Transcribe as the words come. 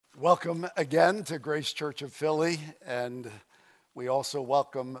Welcome again to Grace Church of Philly, and we also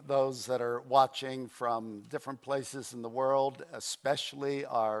welcome those that are watching from different places in the world, especially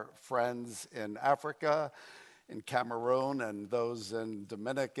our friends in Africa, in Cameroon, and those in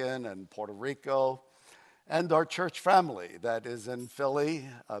Dominican and Puerto Rico, and our church family that is in Philly,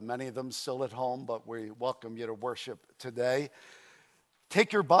 many of them still at home, but we welcome you to worship today.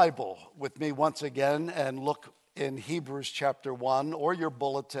 Take your Bible with me once again and look in Hebrews chapter 1 or your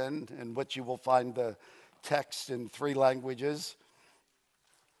bulletin, in which you will find the text in 3 languages.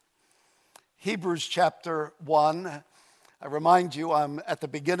 Hebrews chapter 1. I remind you, I'm at the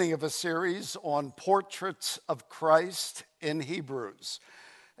beginning of a series on portraits of Christ in Hebrews.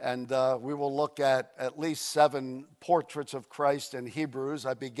 And we will look at least 7 portraits of Christ in Hebrews.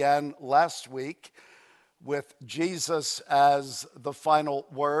 I began last week with Jesus as the final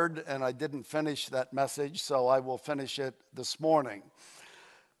word, and I didn't finish that message, so I will finish it this morning.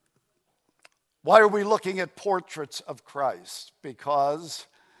 Why are we looking at portraits of Christ? Because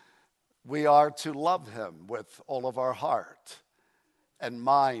we are to love him with all of our heart and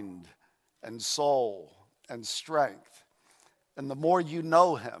mind and soul and strength. And the more you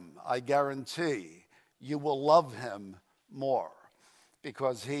know him, I guarantee you will love him more,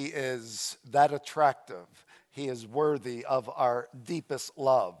 because he is that attractive. He is worthy of our deepest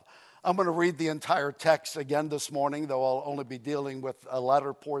love. I'm going to read the entire text again this morning, though I'll only be dealing with a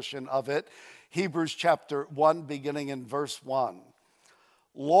latter portion of it. Hebrews chapter 1, beginning in verse 1.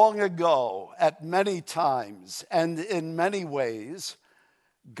 Long ago, at many times and in many ways,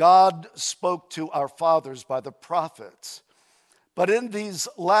 God spoke to our fathers by the prophets. But in these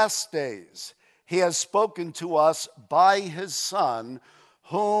last days, he has spoken to us by his Son,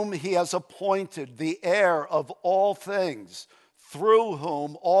 whom he has appointed the heir of all things, through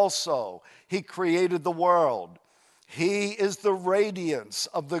whom also he created the world. He is the radiance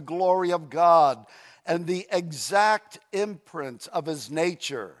of the glory of God and the exact imprint of his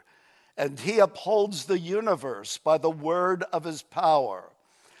nature, and he upholds the universe by the word of his power.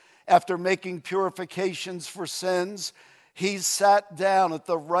 After making purifications for sins, he sat down at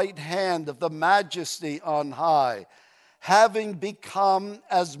the right hand of the Majesty on high, having become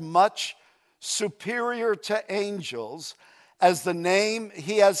as much superior to angels as the name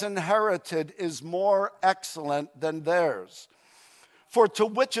he has inherited is more excellent than theirs. For to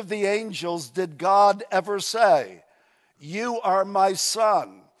which of the angels did God ever say, "You are my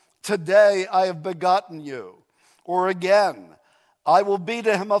son, today I have begotten you"? Or again, "I will be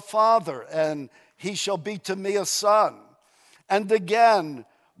to him a father, and he shall be to me a son"? And again,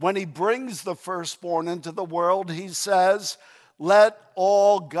 when he brings the firstborn into the world, he says, "Let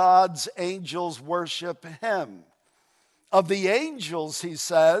all God's angels worship him." Of the angels, he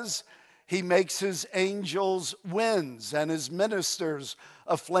says, he makes his angels winds and his ministers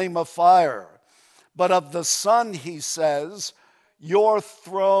a flame of fire. But of the Son, he says, "Your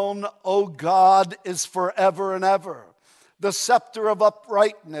throne, O God, is forever and ever. The scepter of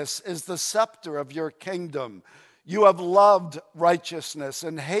uprightness is the scepter of your kingdom. You have loved righteousness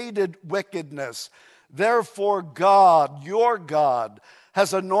and hated wickedness. Therefore God, your God,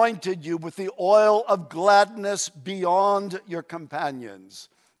 has anointed you with the oil of gladness beyond your companions.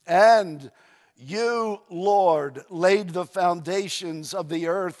 And you, Lord, laid the foundations of the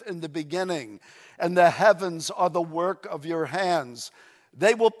earth in the beginning, and the heavens are the work of your hands.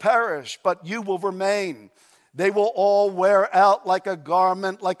 They will perish, but you will remain. They will all wear out like a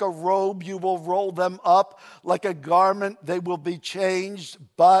garment, like a robe you will roll them up. Like a garment they will be changed,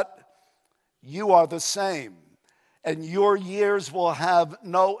 but you are the same, and your years will have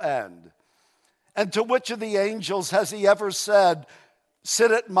no end. And to which of the angels has he ever said,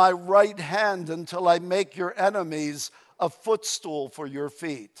 "Sit at my right hand until I make your enemies a footstool for your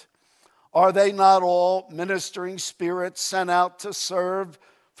feet"? Are they not all ministering spirits sent out to serve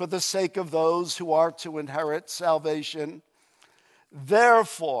for the sake of those who are to inherit salvation?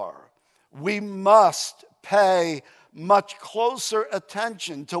 Therefore, we must pay much closer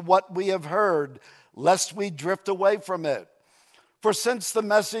attention to what we have heard, lest we drift away from it. For since the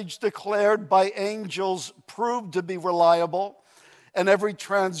message declared by angels proved to be reliable, and every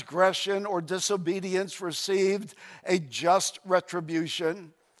transgression or disobedience received a just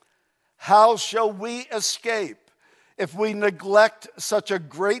retribution, how shall we escape if we neglect such a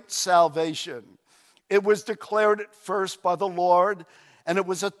great salvation? It was declared at first by the Lord, and it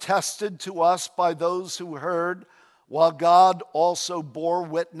was attested to us by those who heard, while God also bore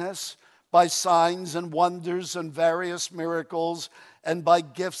witness by signs and wonders and various miracles, and by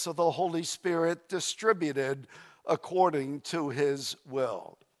gifts of the Holy Spirit distributed according to his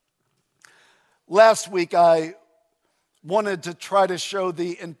will. Last week I wanted to try to show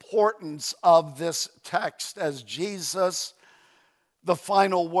the importance of this text as Jesus, the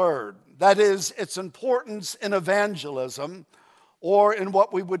final word. That is, its importance in evangelism, or in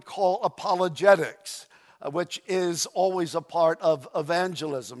what we would call apologetics, which is always a part of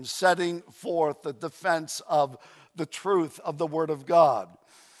evangelism, setting forth the defense of the truth of the Word of God.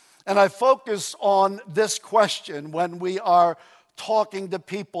 And I focus on this question when we are talking to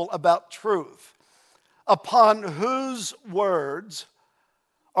people about truth. Upon whose words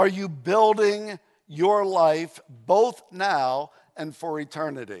are you building your life both now and for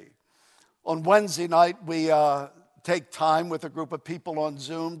eternity? On Wednesday night, we take time with a group of people on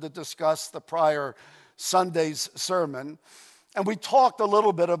Zoom to discuss the prior Sunday's sermon. And we talked a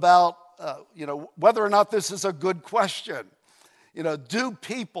little bit about, whether or not this is a good question. Do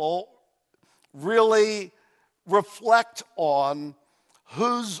people really reflect on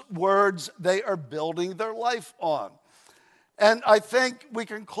whose words they are building their life on? And I think we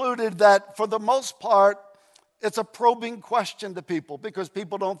concluded that for the most part, it's a probing question to people because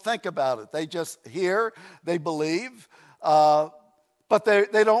people don't think about it. They just hear, they believe, but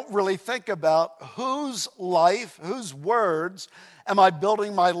they don't really think about whose life, whose words am I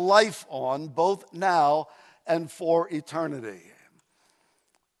building my life on, both now and for eternity.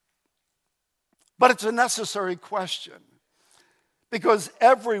 But it's a necessary question because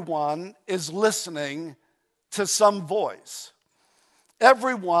everyone is listening to some voice.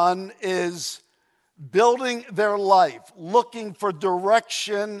 Everyone is building their life, looking for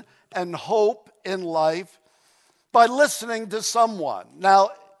direction and hope in life by listening to someone. Now,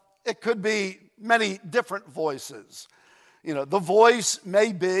 it could be many different voices. The voice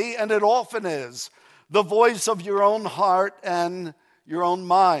may be, and it often is, the voice of your own heart and your own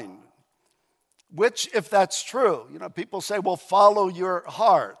mind. Which, if that's true, people say, well, follow your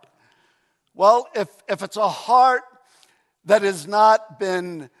heart. Well, if it's a heart that has not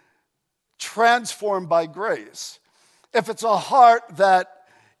been transformed by grace, if it's a heart that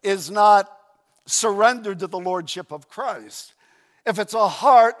is not surrendered to the Lordship of Christ, if it's a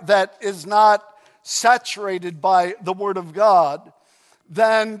heart that is not saturated by the Word of God,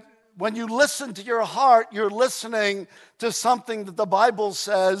 then when you listen to your heart, you're listening to something that the Bible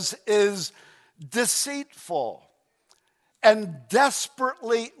says is deceitful and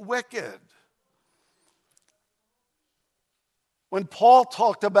desperately wicked. When Paul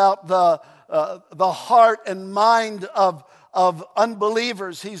talked about the heart and mind of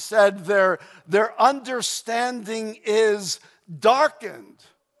unbelievers, he said their understanding is darkened.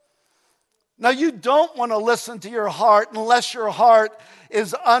 Now, you don't want to listen to your heart unless your heart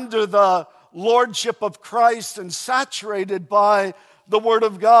is under the lordship of Christ and saturated by the Word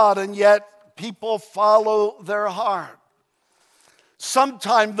of God, and yet people follow their heart.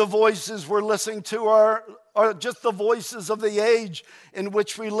 Sometimes the voices we're listening to are just the voices of the age in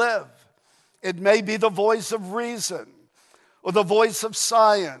which we live. It may be the voice of reason, or the voice of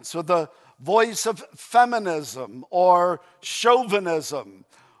science, or the voice of feminism, or chauvinism,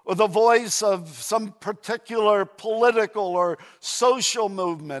 or the voice of some particular political or social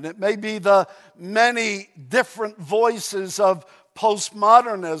movement. It may be the many different voices of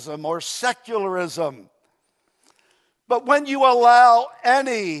postmodernism or secularism. But when you allow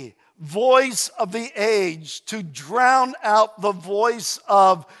any voice of the age to drown out the voice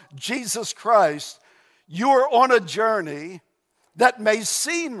of Jesus Christ, you are on a journey that may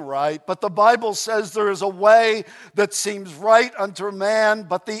seem right, but the Bible says there is a way that seems right unto man,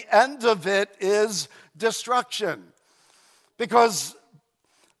 but the end of it is destruction. Because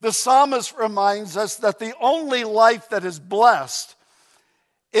the psalmist reminds us that the only life that is blessed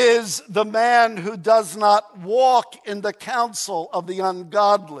is the man who does not walk in the counsel of the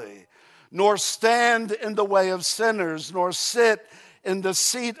ungodly, nor stand in the way of sinners, nor sit in the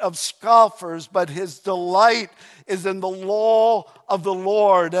seat of scoffers, but his delight is in the law of the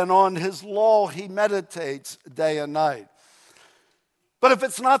Lord, and on his law he meditates day and night. But if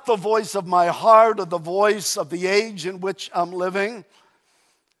it's not the voice of my heart or the voice of the age in which I'm living,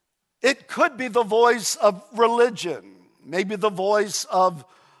 it could be the voice of religion, maybe the voice of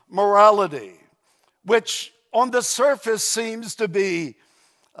morality, which on the surface seems to be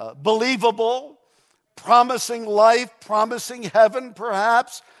believable, promising life, promising heaven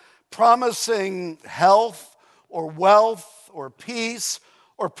perhaps, promising health or wealth or peace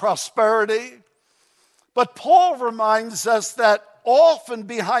or prosperity. But Paul reminds us that often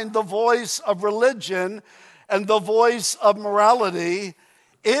behind the voice of religion and the voice of morality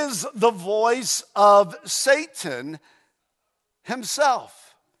is the voice of Satan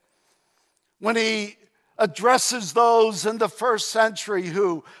himself. When he addresses those in the first century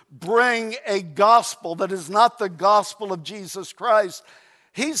who bring a gospel that is not the gospel of Jesus Christ,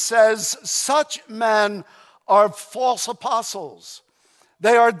 he says, such men are false apostles.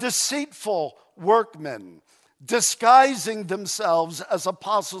 They are deceitful workmen, disguising themselves as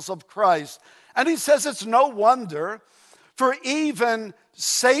apostles of Christ. And he says it's no wonder, for even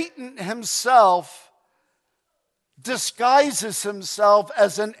Satan himself disguises himself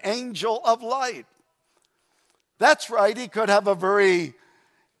as an angel of light. That's right, he could have a very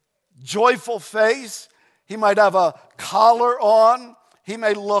joyful face. He might have a collar on. He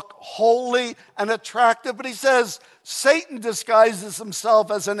may look holy and attractive, but he says Satan disguises himself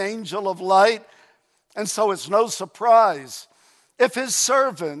as an angel of light. And so it's no surprise if his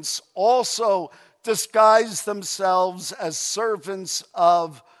servants also disguise themselves as servants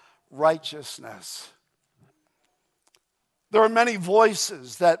of righteousness. There are many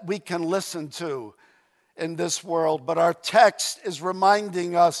voices that we can listen to in this world, but our text is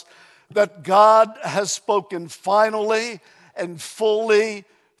reminding us that God has spoken finally and fully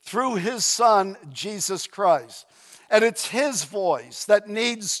through his Son, Jesus Christ. And it's his voice that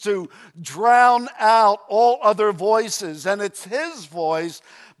needs to drown out all other voices. And it's his voice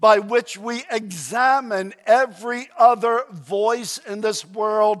by which we examine every other voice in this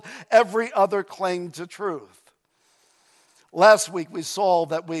world, every other claim to truth. Last week we saw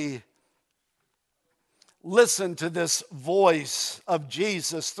that we listened to this voice of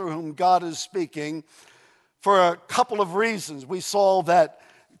Jesus through whom God is speaking for a couple of reasons. We saw that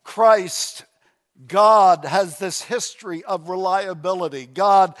Christ, God, has this history of reliability.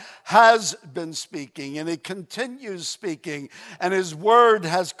 God has been speaking and he continues speaking, and his word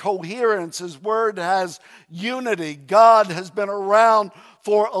has coherence, his word has unity. God has been around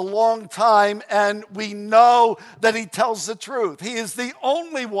for a long time, and we know that he tells the truth. He is the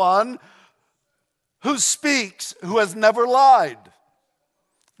only one who speaks who has never lied.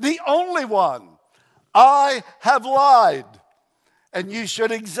 The only one. I have lied. And you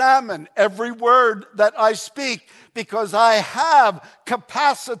should examine every word that I speak, because I have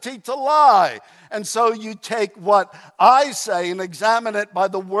capacity to lie. And so you take what I say and examine it by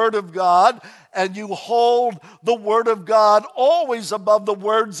the word of God, and you hold the word of God always above the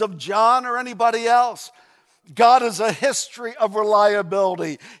words of John or anybody else. God is a history of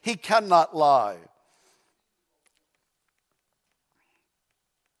reliability. He cannot lie.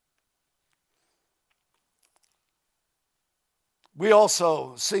 We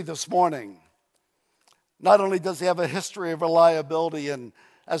also see this morning, not only does he have a history of reliability, and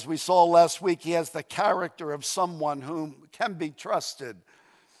as we saw last week, he has the character of someone whom can be trusted.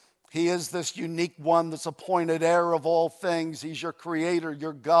 He is this unique one that's appointed heir of all things. He's your creator,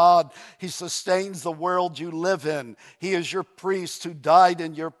 your God. He sustains the world you live in. He is your priest who died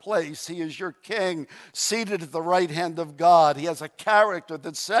in your place. He is your king seated at the right hand of God. He has a character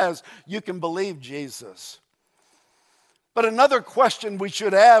that says you can believe Jesus. But another question we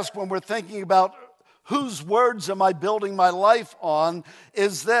should ask when we're thinking about whose words am I building my life on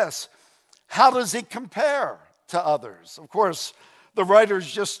is this: how does he compare to others? Of course, the writers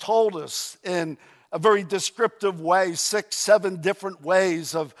just told us in a very descriptive way, 6, 7 different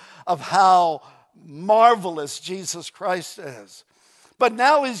ways of how marvelous Jesus Christ is. But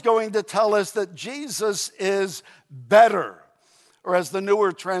now he's going to tell us that Jesus is better, or as the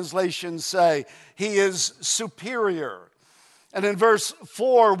newer translations say, he is superior. And in verse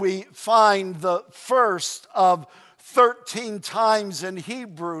 4, we find the first of 13 times in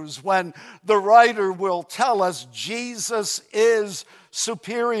Hebrews when the writer will tell us Jesus is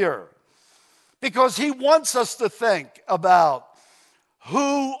superior. Because he wants us to think about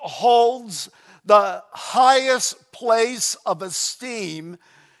who holds the highest place of esteem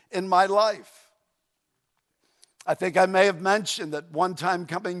in my life. I think I may have mentioned that one time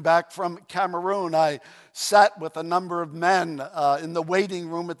coming back from Cameroon, I sat with a number of men in the waiting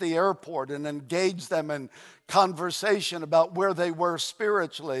room at the airport and engaged them in conversation about where they were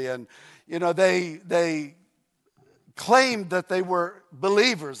spiritually. And, you know, they claimed that they were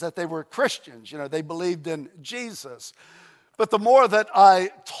believers, that they were Christians. You know, they believed in Jesus. But the more that I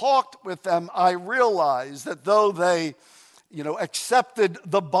talked with them, I realized that though they, accepted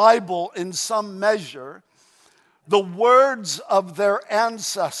the Bible in some measure, the words of their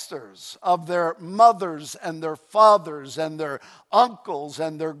ancestors, of their mothers and their fathers and their uncles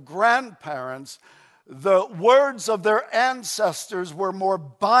and their grandparents, the words of their ancestors were more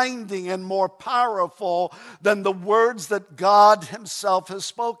binding and more powerful than the words that God himself has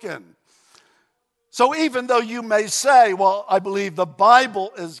spoken. So even though you may say, well, I believe the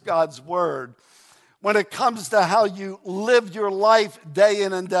Bible is God's word, when it comes to how you live your life day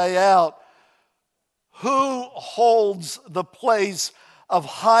in and day out, Who holds the place of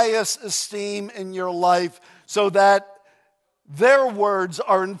highest esteem in your life so that their words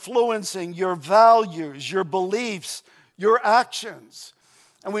are influencing your values, your beliefs, your actions?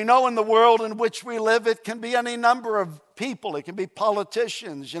 And we know in the world in which we live, it can be any number of people. It can be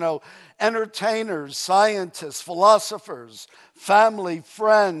politicians, entertainers, scientists, philosophers, family,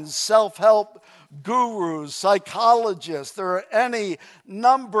 friends, self-help gurus, psychologists. There are any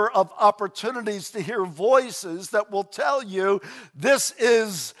number of opportunities to hear voices that will tell you this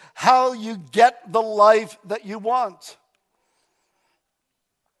is how you get the life that you want.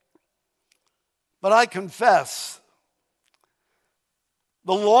 But I confess,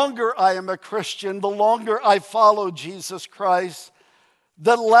 the longer I am a Christian, the longer I follow Jesus Christ,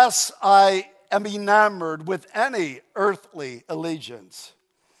 the less I am enamored with any earthly allegiance.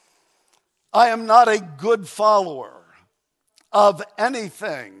 I am not a good follower of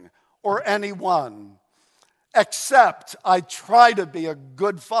anything or anyone, except I try to be a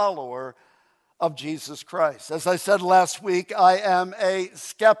good follower of Jesus Christ. As I said last week, I am a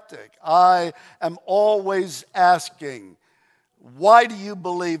skeptic. I am always asking, why do you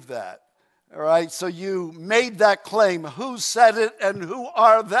believe that? All right, so you made that claim. Who said it and who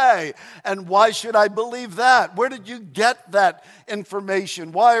are they? And why should I believe that? Where did you get that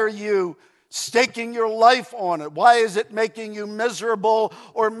information? Why are you staking your life on it? Why is it making you miserable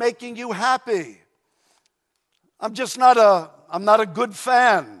or making you happy? I'm not a good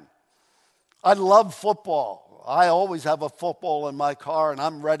fan. I love football. I always have a football in my car, and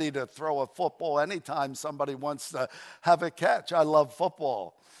I'm ready to throw a football anytime somebody wants to have a catch. I love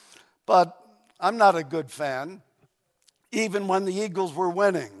football. But I'm not a good fan. Even when the Eagles were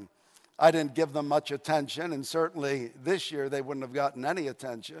winning, I didn't give them much attention, and certainly this year they wouldn't have gotten any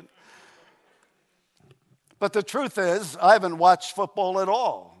attention. But the truth is, I haven't watched football at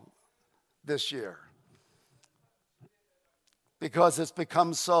all this year because it's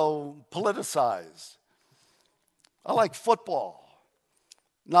become so politicized. I like football,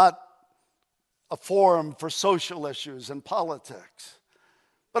 not a forum for social issues and politics.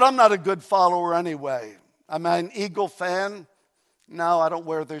 But I'm not a good follower anyway. I'm an Eagle fan. No, I don't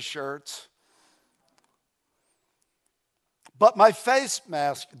wear their shirts. But my face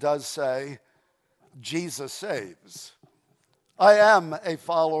mask does say, Jesus saves. I am a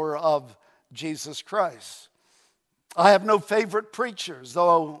follower of Jesus Christ. I have no favorite preachers,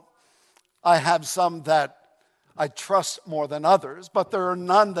 though I have some that I trust more than others, but there are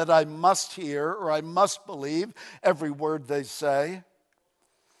none that I must hear or I must believe every word they say.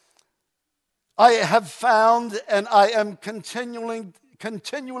 I have found, and I am continually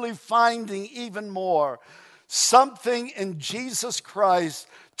finding even more, something in Jesus Christ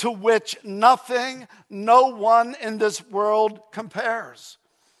to which nothing, no one in this world compares.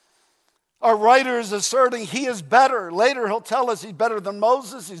 Our writer is asserting he is better. Later he'll tell us he's better than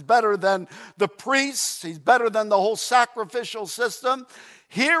Moses, he's better than the priests, he's better than the whole sacrificial system.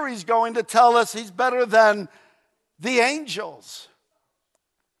 Here he's going to tell us he's better than the angels.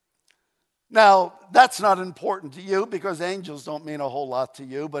 Now, that's not important to you because angels don't mean a whole lot to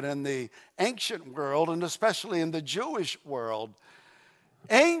you, but in the ancient world, and especially in the Jewish world,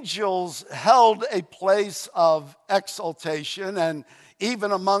 angels held a place of exaltation, and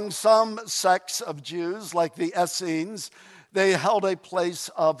even among some sects of Jews, like the Essenes, they held a place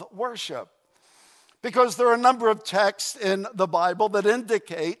of worship. Because there are a number of texts in the Bible that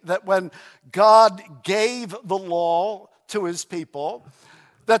indicate that when God gave the law to his people,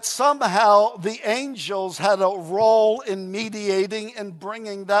 that somehow the angels had a role in mediating and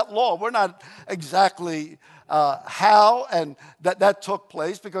bringing that law. We're not exactly how and that took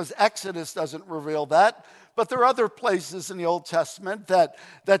place because Exodus doesn't reveal that. But there are other places in the Old Testament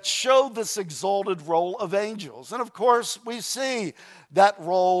that show this exalted role of angels. And of course, we see that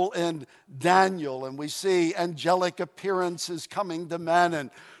role in Daniel, and we see angelic appearances coming to men. And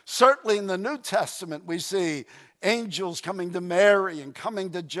certainly in the New Testament, we see angels coming to Mary and coming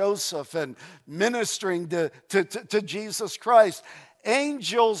to Joseph and ministering to Jesus Christ.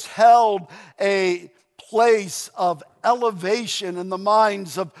 Angels held a place of elevation in the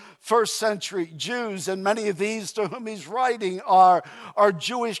minds of first century Jews, and many of these to whom he's writing are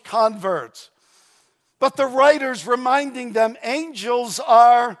Jewish converts. But the writer's reminding them angels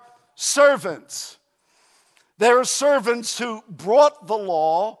are servants. They're servants who brought the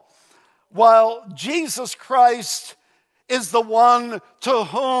law, while Jesus Christ is the one to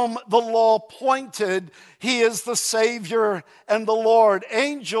whom the law pointed. He is the Savior and the Lord.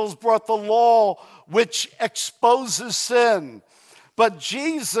 Angels brought the law which exposes sin. But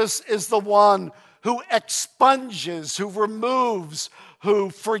Jesus is the one who expunges, who removes, who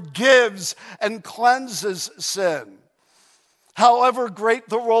forgives and cleanses sin. However great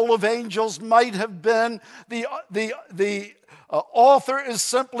the role of angels might have been, the author is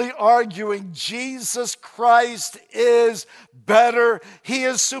simply arguing Jesus Christ is better. He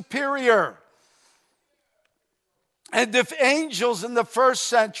is superior. And if angels in the first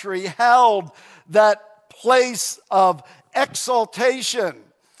century held that place of exaltation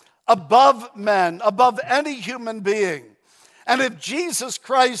above men, above any human being, and if Jesus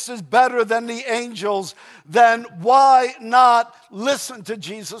Christ is better than the angels, then why not listen to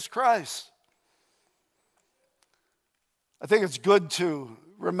Jesus Christ? I think it's good to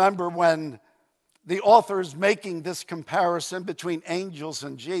remember when the author is making this comparison between angels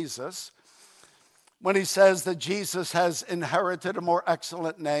and Jesus, when he says that Jesus has inherited a more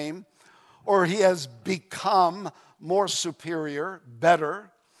excellent name, or he has become more superior,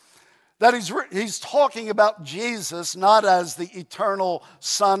 better, that he's talking about Jesus not as the eternal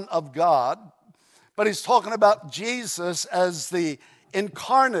Son of God, but he's talking about Jesus as the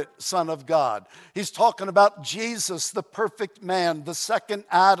incarnate Son of God. He's talking about Jesus, the perfect man, the second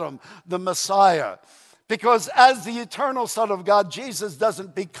Adam, the Messiah. Because as the eternal Son of God, Jesus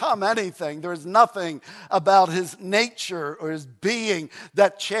doesn't become anything. There's nothing about his nature or his being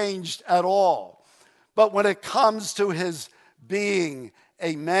that changed at all. But when it comes to his being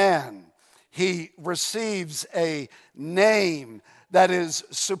a man, he receives a name that is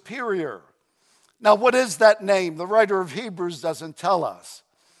superior. Now, what is that name? The writer of Hebrews doesn't tell us.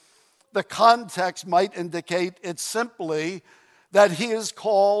 The context might indicate it's simply that he is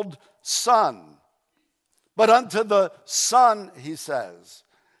called Son. But unto the Son, he says.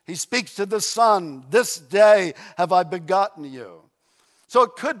 He speaks to the Son, this day have I begotten you. So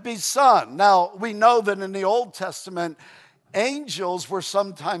it could be Son. Now, we know that in the Old Testament, angels were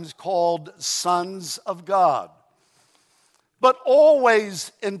sometimes called sons of God, but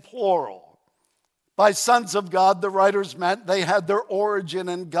always in plural. By sons of God, the writers meant they had their origin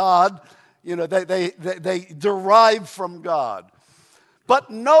in God. You know, they derived from God. But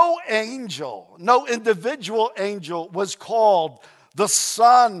no angel, no individual angel was called the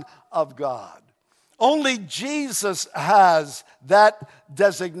Son of God. Only Jesus has that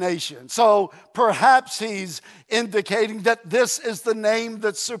designation. So perhaps he's indicating that this is the name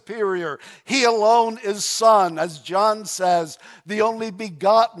that's superior. He alone is Son, as John says, the only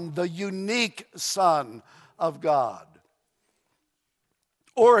begotten, the unique Son of God.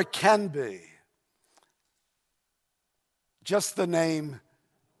 Or it can be just the name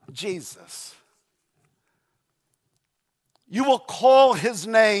Jesus. You will call his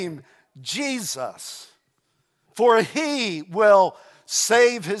name Jesus, for he will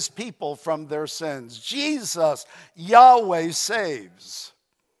save his people from their sins. Jesus, Yahweh saves.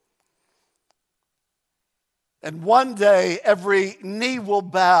 And one day every knee will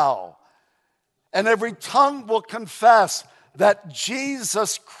bow and every tongue will confess that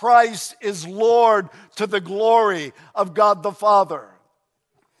Jesus Christ is Lord to the glory of God the Father.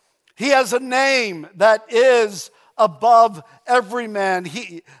 He has a name that is above every man,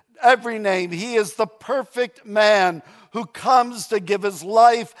 every name. He is the perfect man who comes to give his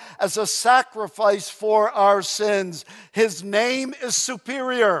life as a sacrifice for our sins. His name is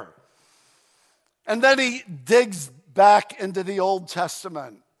superior. And then he digs back into the Old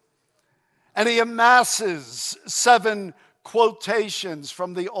Testament and he amasses 7 quotations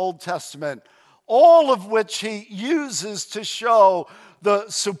from the Old Testament, all of which he uses to show the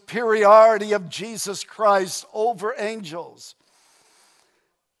superiority of Jesus Christ over angels.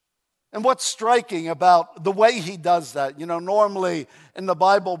 And what's striking about the way he does that, normally in the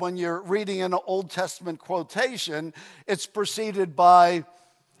Bible, when you're reading an Old Testament quotation, it's preceded by,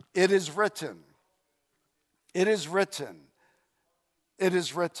 "It is written." It is written. It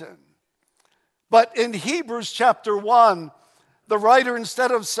is written. But in Hebrews chapter 1, the writer,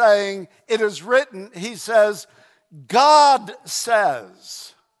 instead of saying, "It is written," he says, "God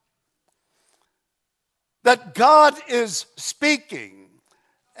says." That God is speaking.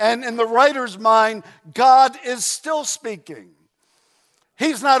 And in the writer's mind, God is still speaking.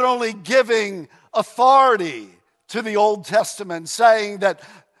 He's not only giving authority to the Old Testament, saying that,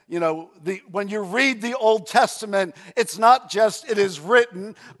 when you read the Old Testament, it's not just "it is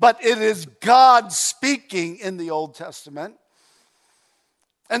written," but it is God speaking in the Old Testament.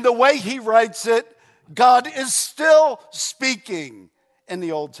 And the way he writes it, God is still speaking in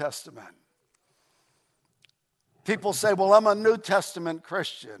the Old Testament. People say, "Well, I'm a New Testament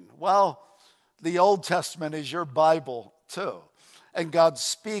Christian." Well, the Old Testament is your Bible too, and God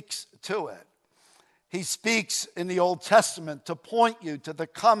speaks to it. He speaks in the Old Testament to point you to the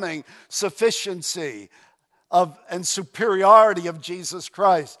coming sufficiency and superiority of Jesus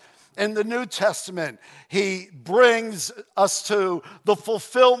Christ. In the New Testament, he brings us to the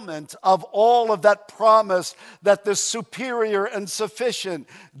fulfillment of all of that promise that the superior and sufficient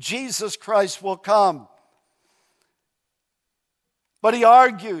Jesus Christ will come. But he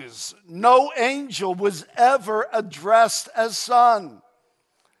argues no angel was ever addressed as son.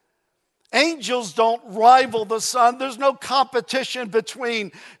 Angels don't rival the Son. There's no competition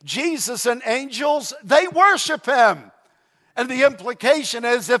between Jesus and angels. They worship him. And the implication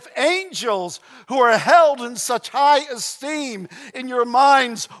is if angels who are held in such high esteem in your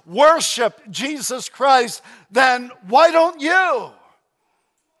minds worship Jesus Christ, then why don't you?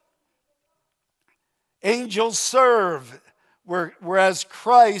 Angels serve, whereas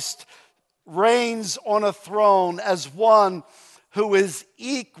Christ reigns on a throne as one who is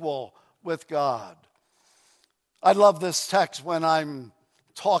equal with God. I love this text when I'm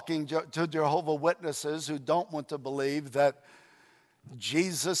talking to Jehovah's Witnesses who don't want to believe that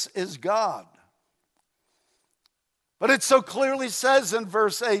Jesus is God. But it so clearly says in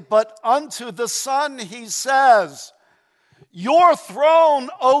verse 8, but unto the Son he says, your throne,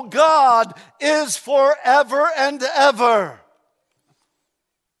 O God, is forever and ever.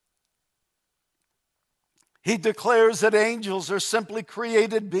 He declares that angels are simply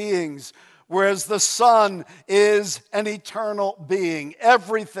created beings, whereas the Son is an eternal being.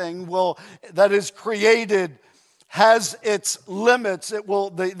 Everything that is created has its limits.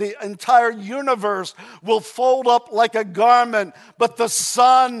 The entire universe will fold up like a garment, but the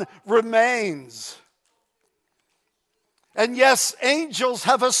Son remains. And yes, angels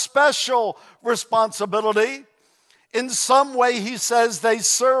have a special responsibility. In some way, he says they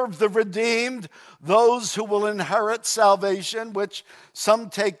serve the redeemed, those who will inherit salvation, which some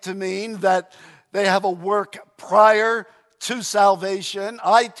take to mean that they have a work prior to salvation.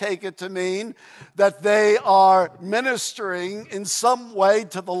 I take it to mean that they are ministering in some way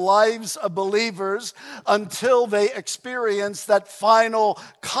to the lives of believers until they experience that final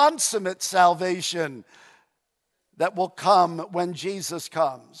consummate salvation that will come when Jesus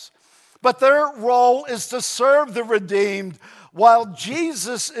comes. But their role is to serve the redeemed, while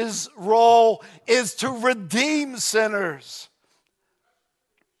Jesus' role is to redeem sinners.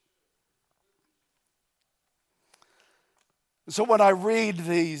 So when I read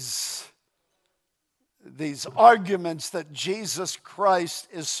these arguments that Jesus Christ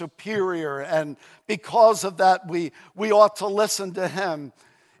is superior, and because of that we ought to listen to him,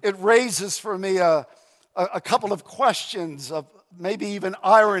 it raises for me a couple of questions, of maybe even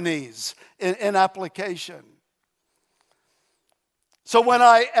ironies in application. So when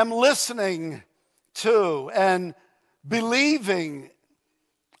I am listening to and believing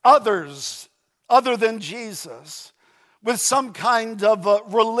others other than Jesus with some kind of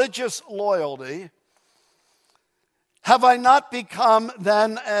religious loyalty, have I not become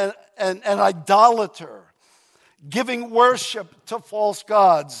then an idolater, giving worship to false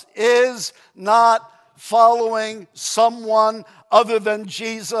gods? Is not following someone other than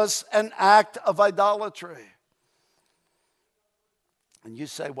Jesus an act of idolatry? And you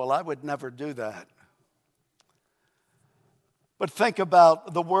say, well, I would never do that. But think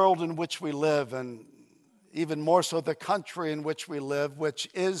about the world in which we live, and even more so the country in which we live, which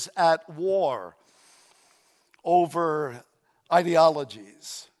is at war over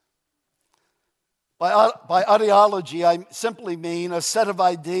ideologies. By ideology, I simply mean a set of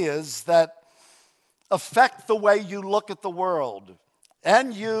ideas that affect the way you look at the world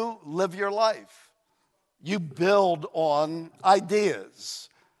and you live your life. You build on ideas.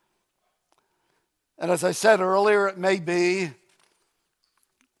 And as I said earlier, it may be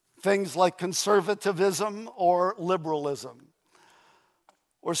things like conservatism or liberalism,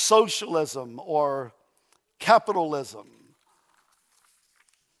 or socialism or capitalism,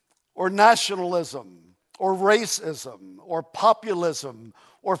 or nationalism, or racism, or populism,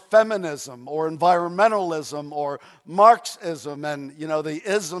 or feminism, or environmentalism, or Marxism, and the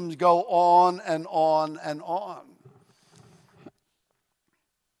isms go on and on and on.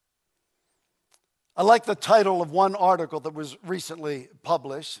 I like the title of one article that was recently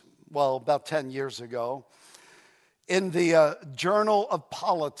published, about 10 years ago, in the Journal of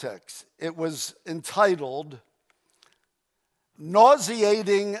Politics. It was entitled,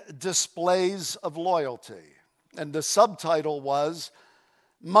 Nauseating Displays of Loyalty. And the subtitle was,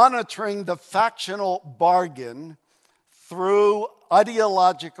 Monitoring the Factional Bargain Through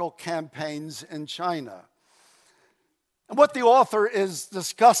Ideological Campaigns in China. And what the author is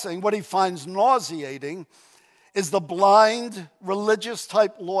discussing, what he finds nauseating, is the blind religious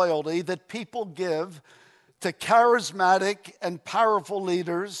type loyalty that people give to charismatic and powerful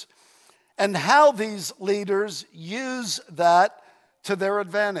leaders, and how these leaders use that to their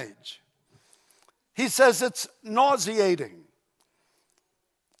advantage. He says it's nauseating.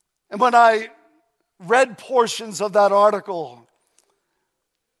 And when I read portions of that article,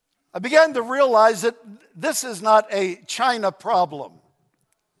 I began to realize that this is not a China problem.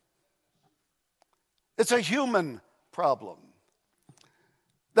 It's a human problem.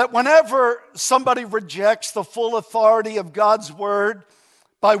 That whenever somebody rejects the full authority of God's word,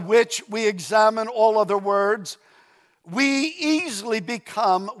 by which we examine all other words, we easily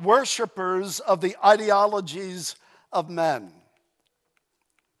become worshipers of the ideologies of men.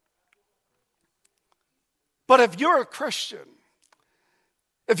 But if you're a Christian,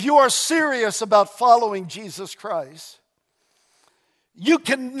 if you are serious about following Jesus Christ, you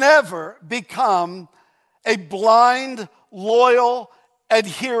can never become a blind, loyal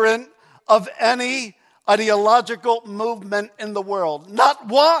adherent of any ideological movement in the world. Not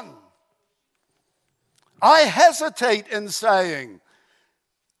one. I hesitate in saying,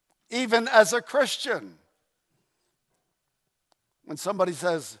 even as a Christian, when somebody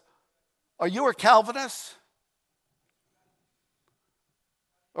says, "Are you a Calvinist?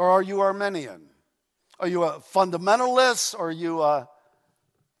 Or are you Arminian? Are you a fundamentalist? Or are you a..."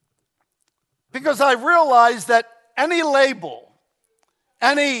 Because I realize that any label,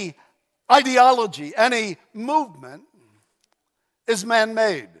 any ideology, any movement is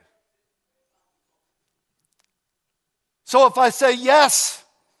man-made. So if I say, yes,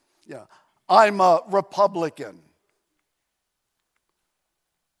 I'm a Republican,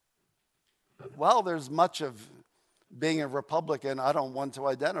 well, there's much of being a Republican I don't want to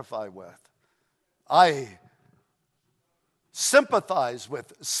identify with. I sympathize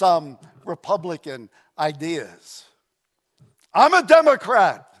with some Republican ideas. I'm a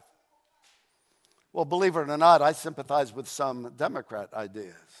Democrat. Well, believe it or not, I sympathize with some Democrat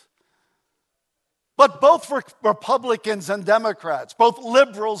ideas. But both Republicans and Democrats, both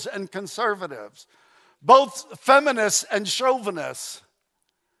liberals and conservatives, both feminists and chauvinists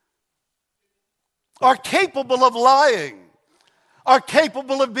are capable of lying, are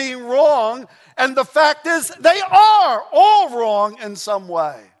capable of being wrong, and the fact is they are all wrong in some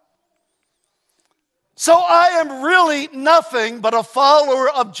way. So I am really nothing but a follower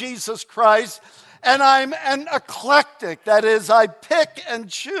of Jesus Christ, and I'm an eclectic. That is, I pick and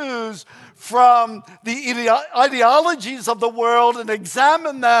choose from the ideologies of the world and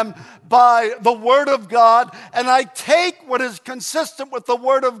examine them by the Word of God, and I take what is consistent with the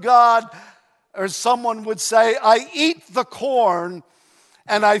Word of God, or someone would say, I eat the corn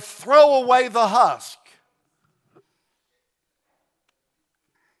and I throw away the husk.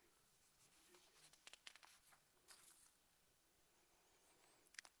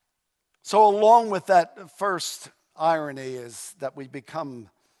 So along with that first irony is that we become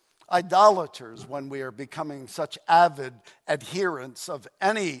idolaters when we are becoming such avid adherents of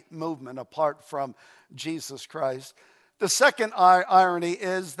any movement apart from Jesus Christ. The second irony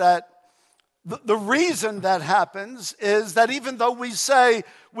is that the reason that happens is that even though we say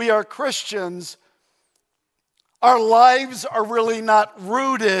we are Christians, our lives are really not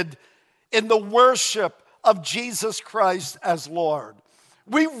rooted in the worship of Jesus Christ as Lord.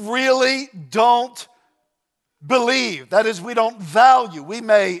 We really don't believe, that is, we don't value. We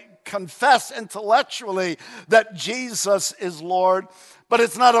may confess intellectually that Jesus is Lord, but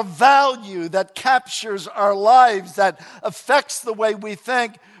it's not a value that captures our lives, that affects the way we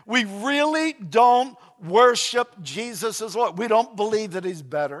think. We really don't worship Jesus as Lord. We don't believe that He's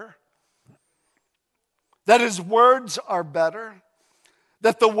better, that His words are better,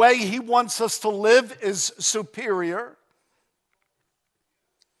 that the way He wants us to live is superior.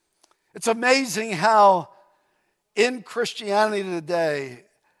 It's amazing how in Christianity today,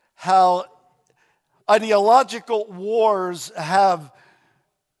 how ideological wars have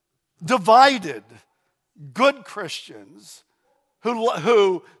divided good Christians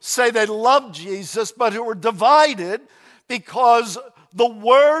who say they love Jesus, but who are divided because the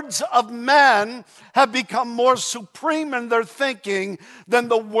words of men have become more supreme in their thinking than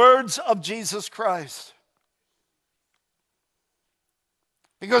the words of Jesus Christ.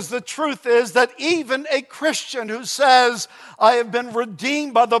 Because the truth is that even a Christian who says, I have been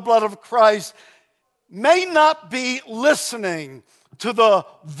redeemed by the blood of Christ, may not be listening to the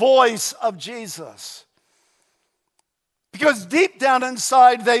voice of Jesus. Because deep down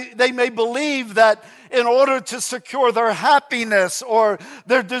inside, they may believe that in order to secure their happiness or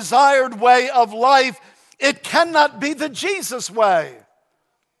their desired way of life, it cannot be the Jesus way.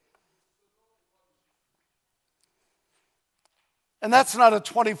 And that's not a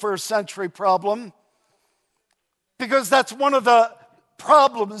 21st century problem, because that's one of the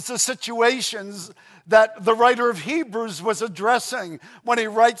problems, the situations that the writer of Hebrews was addressing when he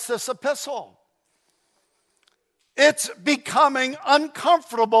writes this epistle. It's becoming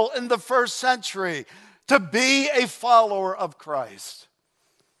uncomfortable in the first century to be a follower of Christ.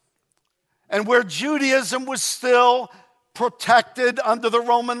 And where Judaism was still protected under the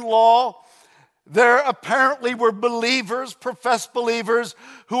Roman law, there apparently were believers, professed believers,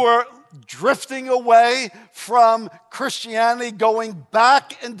 who are drifting away from Christianity, going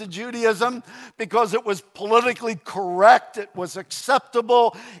back into Judaism because it was politically correct, it was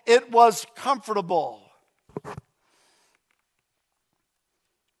acceptable, it was comfortable.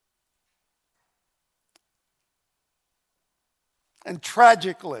 And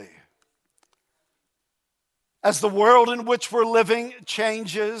tragically, as the world in which we're living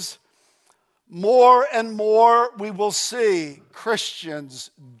changes, more and more we will see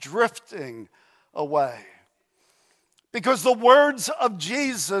Christians drifting away. Because the words of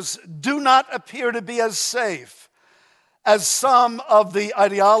Jesus do not appear to be as safe as some of the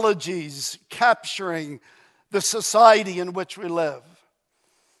ideologies capturing the society in which we live.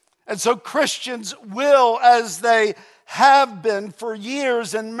 And so Christians will, as they have been for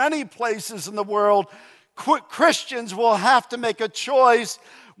years in many places in the world, Christians will have to make a choice.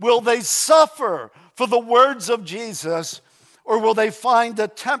 Will they suffer for the words of Jesus, or will they find a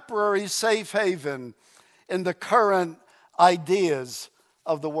temporary safe haven in the current ideas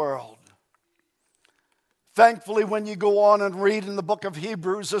of the world? Thankfully, when you go on and read in the book of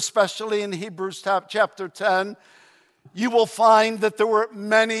Hebrews, especially in Hebrews chapter 10, you will find that there were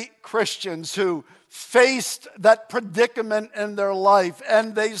many Christians who faced that predicament in their life,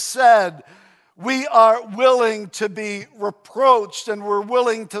 and they said, we are willing to be reproached, and we're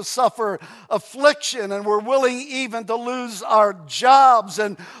willing to suffer affliction, and we're willing even to lose our jobs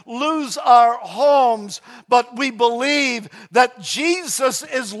and lose our homes. But we believe that Jesus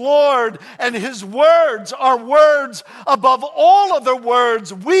is Lord, and his words are words above all other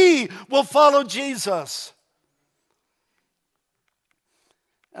words. We will follow Jesus.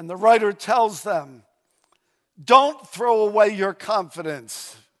 And the writer tells them, don't throw away your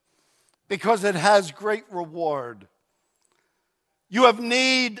confidence, because it has great reward. You have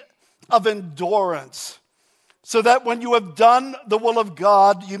need of endurance, so that when you have done the will of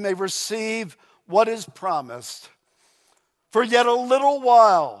God, you may receive what is promised. For yet a little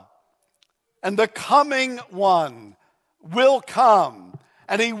while, and the coming one will come,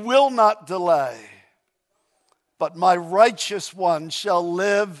 and he will not delay. But my righteous one shall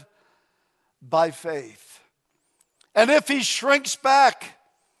live by faith. And if he shrinks back,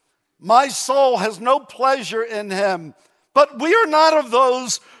 my soul has no pleasure in him. But we are not of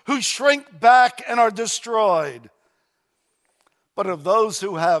those who shrink back and are destroyed, but of those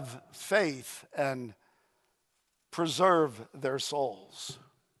who have faith and preserve their souls.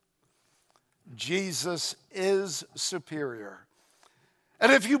 Jesus is superior.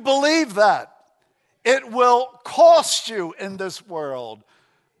 And if you believe that, it will cost you in this world.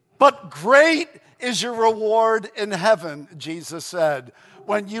 But great is your reward in heaven, Jesus said,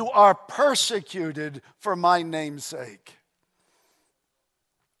 when you are persecuted for my name's sake.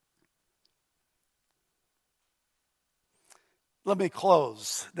 Let me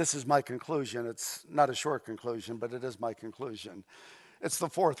close. This is my conclusion. It's not a short conclusion, but it is my conclusion. It's the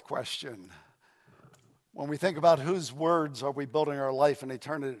fourth question. When we think about whose words are we building our life and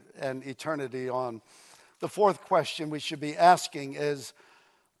eternity on, the fourth question we should be asking is,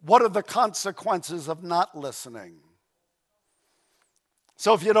 what are the consequences of not listening?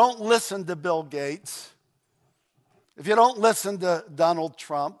 So if you don't listen to Bill Gates, if you don't listen to Donald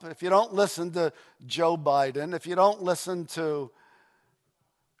Trump, if you don't listen to Joe Biden, if you don't listen to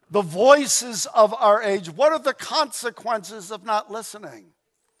the voices of our age, what are the consequences of not listening?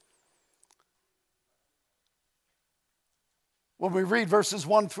 When we read verses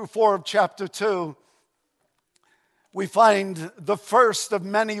 1 through 4 of chapter 2, we find the first of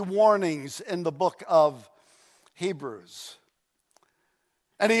many warnings in the book of Hebrews.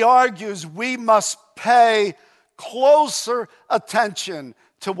 And he argues we must pay closer attention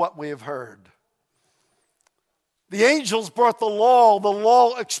to what we have heard. The angels brought the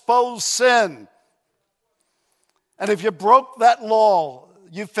law exposed sin. And if you broke that law,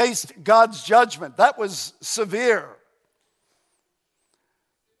 you faced God's judgment. That was severe.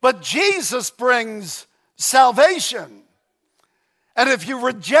 But Jesus brings salvation. And if you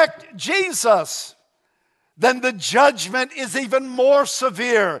reject Jesus, then the judgment is even more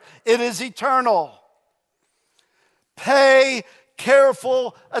severe. It is eternal. Pay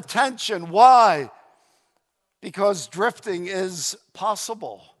careful attention. Why? Because drifting is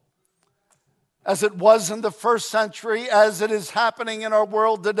possible. as it was in the first century, as it is happening in our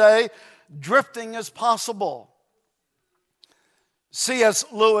world today. Drifting is possible. C.S.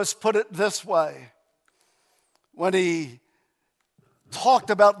 Lewis put it this way when he talked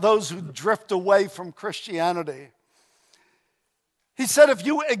about those who drift away from Christianity. He said, if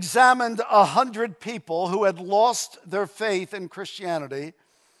you examined 100 people who had lost their faith in Christianity,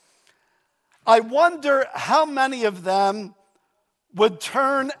 I wonder how many of them would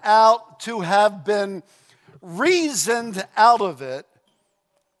turn out to have been reasoned out of it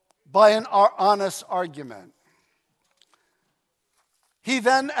by an honest argument. He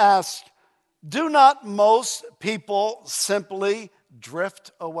then asked, do not most people simply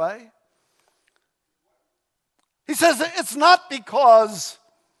drift away? He says it's not because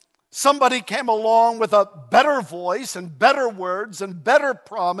somebody came along with a better voice and better words and better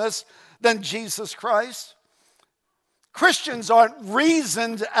promise than Jesus Christ. Christians aren't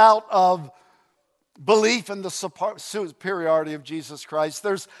reasoned out of belief in the superiority of Jesus Christ.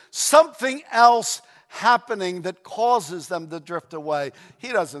 There's something else happening that causes them to drift away. He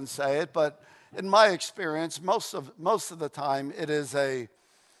doesn't say it, but in my experience, most of the time, it is a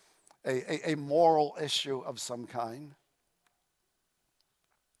moral issue of some kind.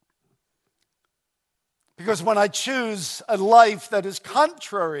 Because when I choose a life that is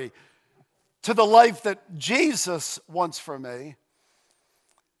contrary to the life that Jesus wants for me,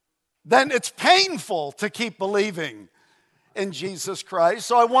 then it's painful to keep believing in Jesus Christ.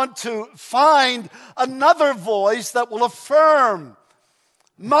 So I want to find another voice that will affirm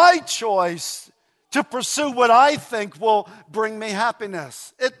my choice to pursue what I think will bring me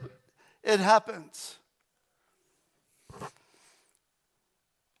happiness. It happens.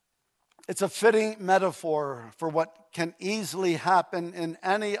 It's a fitting metaphor for what can easily happen in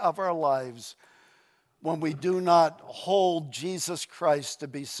any of our lives when we do not hold Jesus Christ to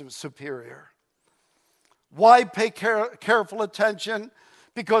be superior. Why pay careful attention?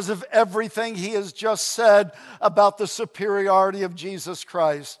 Because of everything he has just said about the superiority of Jesus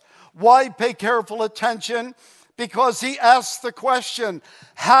Christ. Why pay careful attention? Because he asks the question,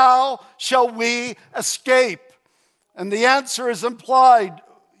 how shall we escape? And the answer is implied,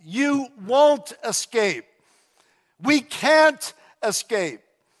 you won't escape. We can't escape.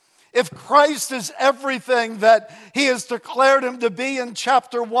 If Christ is everything that he has declared him to be in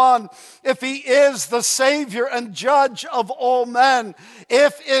chapter 1, if he is the Savior and Judge of all men,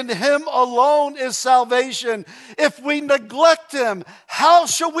 if in him alone is salvation, if we neglect him, how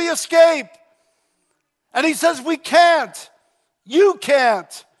shall we escape? And he says we can't. You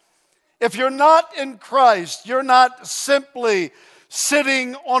can't. If you're not in Christ, you're not simply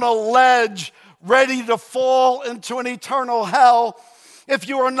sitting on a ledge ready to fall into an eternal hell. If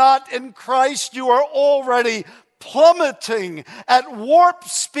you are not in Christ, you are already plummeting at warp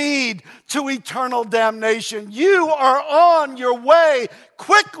speed to eternal damnation. You are on your way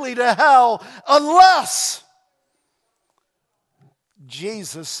quickly to hell unless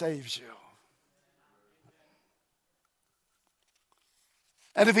Jesus saves you.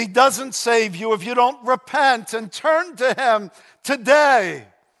 And if he doesn't save you, if you don't repent and turn to him today,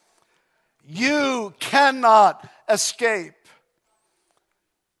 you cannot escape.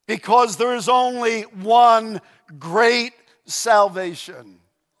 Because there is only one great salvation.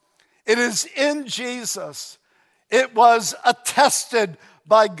 It is in Jesus. It was attested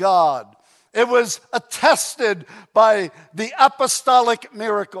by God. It was attested by the apostolic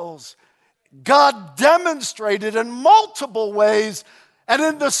miracles. God demonstrated in multiple ways and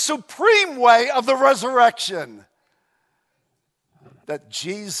in the supreme way of the resurrection that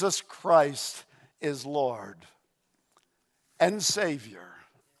Jesus Christ is Lord and Savior.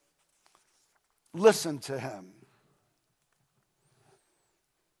 Listen to him.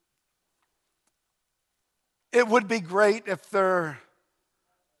 It would be great if there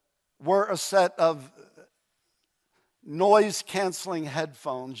were a set of noise-canceling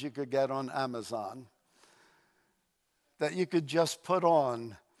headphones you could get on Amazon that you could just put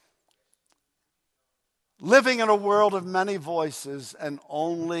on, living in a world of many voices and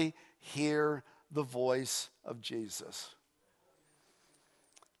only hear the voice of Jesus.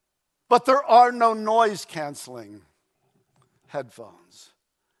 But there are no noise-canceling headphones.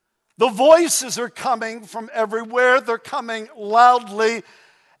 The voices are coming from everywhere. They're coming loudly,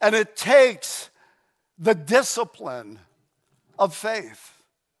 and it takes the discipline of faith.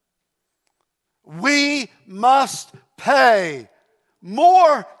 We must pay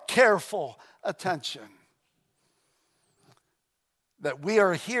more careful attention that we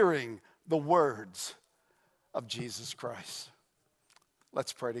are hearing the words of Jesus Christ.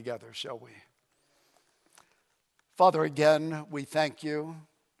 Let's pray together, shall we? Father, again, we thank you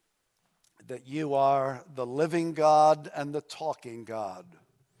that you are the living God and the talking God.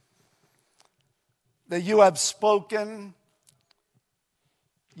 That you have spoken,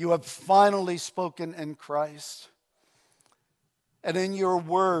 you have finally spoken in Christ. And in your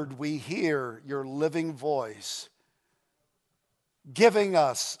word, we hear your living voice, giving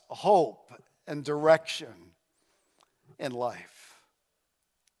us hope and direction in life.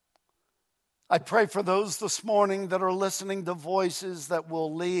 I pray for those this morning that are listening to voices that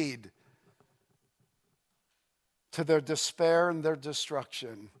will lead to their despair and their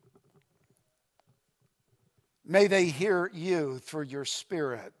destruction. May they hear you through your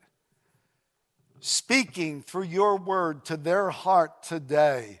Spirit, speaking through your word to their heart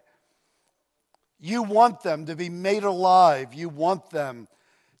today. You want them to be made alive. You want them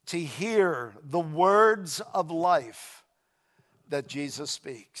to hear the words of life that Jesus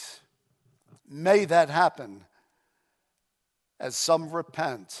speaks. May that happen as some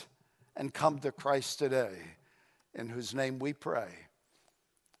repent and come to Christ today, in whose name we pray.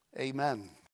 Amen.